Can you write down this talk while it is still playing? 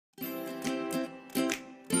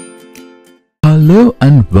Hello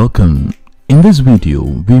and welcome. In this video,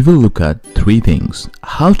 we will look at three things: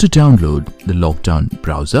 how to download the Lockdown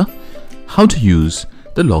browser, how to use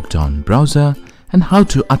the Lockdown browser, and how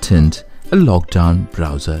to attend a Lockdown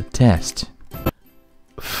browser test.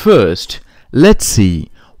 First, let's see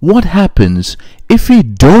what happens if we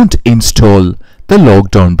don't install the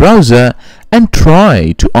Lockdown browser and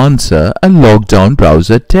try to answer a Lockdown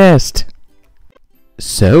browser test.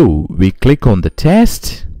 So, we click on the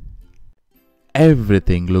test.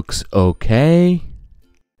 Everything looks okay,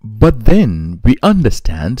 but then we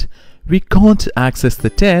understand we can't access the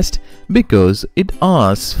test because it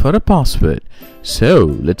asks for a password. So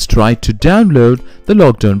let's try to download the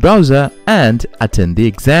Lockdown browser and attend the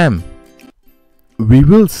exam. We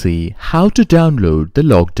will see how to download the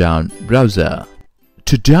Lockdown browser.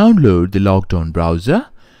 To download the Lockdown browser,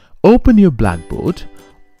 open your Blackboard.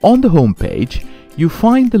 On the home page, you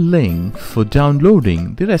find the link for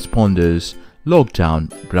downloading the Responders Lockdown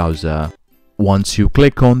browser. Once you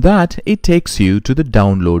click on that, it takes you to the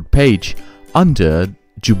download page. Under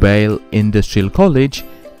Jubail Industrial College,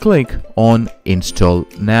 click on Install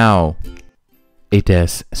Now. It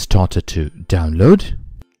has started to download.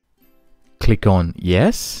 Click on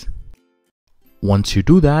Yes. Once you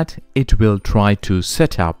do that, it will try to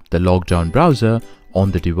set up the Lockdown browser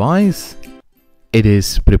on the device. It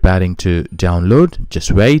is preparing to download.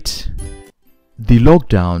 Just wait. The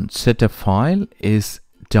Lockdown setup file is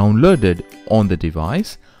downloaded on the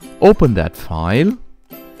device. Open that file.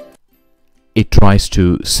 It tries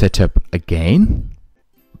to set up again.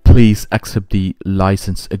 Please accept the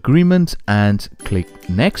license agreement and click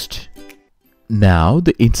Next. Now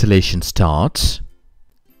the installation starts.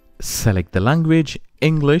 Select the language,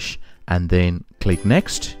 English, and then click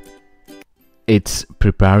Next. It's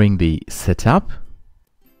preparing the setup.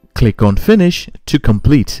 Click on Finish to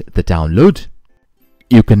complete the download.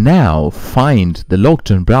 You can now find the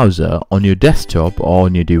Lockdown browser on your desktop or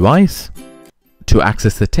on your device. To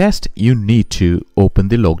access the test, you need to open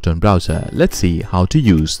the Lockdown browser. Let's see how to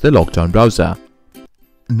use the Lockdown browser.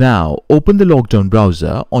 Now, open the Lockdown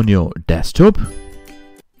browser on your desktop.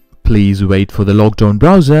 Please wait for the Lockdown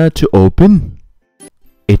browser to open.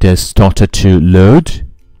 It has started to load.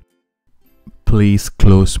 Please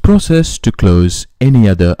close process to close any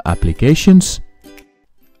other applications.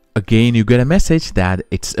 Again, you get a message that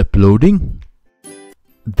it's uploading.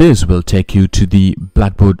 This will take you to the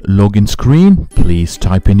Blackboard login screen. Please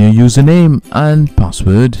type in your username and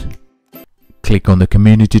password. Click on the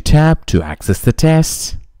Community tab to access the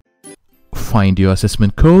test. Find your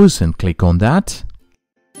assessment course and click on that.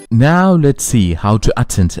 Now let's see how to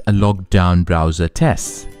attend a Lockdown browser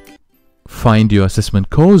test. Find your assessment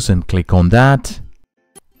course and click on that.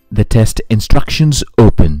 The test instructions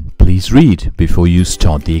open. Please read before you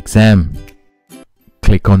start the exam.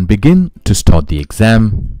 Click on Begin to start the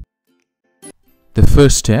exam. The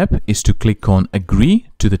first step is to click on Agree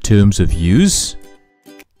to the terms of use.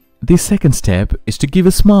 The second step is to give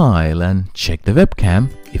a smile and check the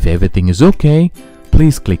webcam. If everything is okay,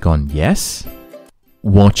 please click on Yes.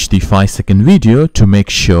 Watch the 5-second video to make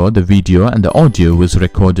sure the video and the audio was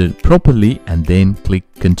recorded properly and then click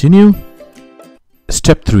Continue.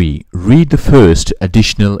 Step 3. Read the first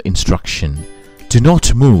additional instruction. Do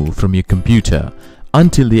not move from your computer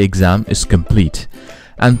until the exam is complete,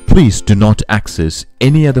 and please do not access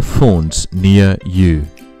any other phones near you.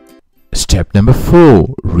 Step number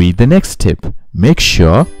 4. Read the next tip. Make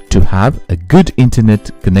sure to have a good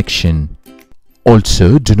internet connection.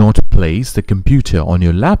 Also, do not place the computer on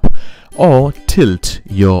your lap or tilt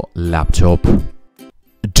your laptop.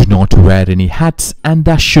 Do not wear any hats, and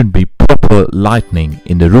there should be proper lighting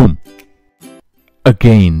in the room.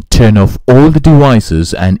 Again, turn off all the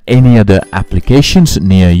devices and any other applications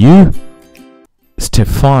near you. Step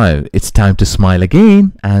 5. It's time to smile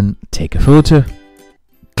again and take a photo.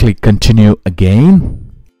 Click Continue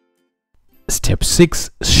again. Step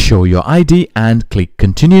 6. Show your ID and click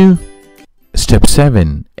Continue. Step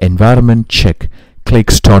 7. Environment check.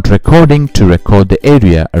 Click Start Recording to record the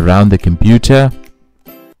area around the computer.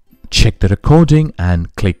 Check the recording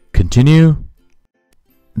and click Continue.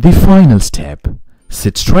 The final step.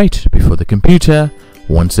 Sit straight before the computer.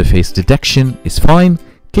 Once the face detection is fine,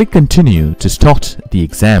 click Continue to start the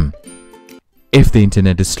exam. If the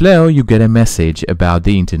internet is slow, you get a message about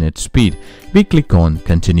the internet speed. We click on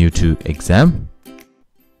Continue to Exam.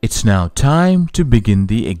 It's now time to begin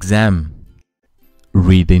the exam.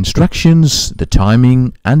 Read the instructions, the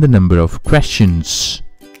timing, and the number of questions.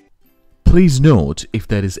 Please note, if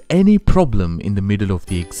there is any problem in the middle of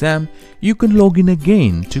the exam, you can log in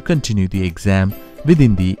again to continue the exam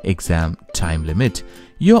within the exam time limit.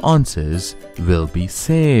 Your answers will be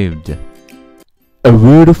saved. A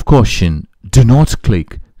word of caution: do not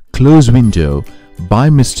click close window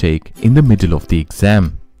by mistake in the middle of the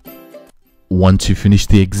exam. Once you finish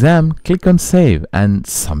the exam, click on save and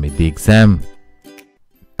submit the exam.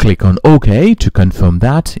 Click on OK to confirm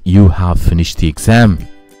that you have finished the exam.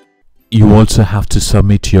 You also have to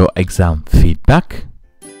submit your exam feedback.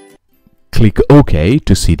 Click OK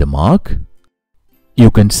to see the mark.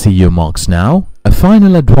 You can see your marks now. A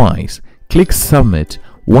final advice: click submit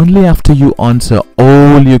only after you answer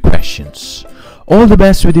all your questions. All the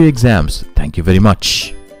best with your exams. Thank you very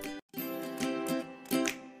much.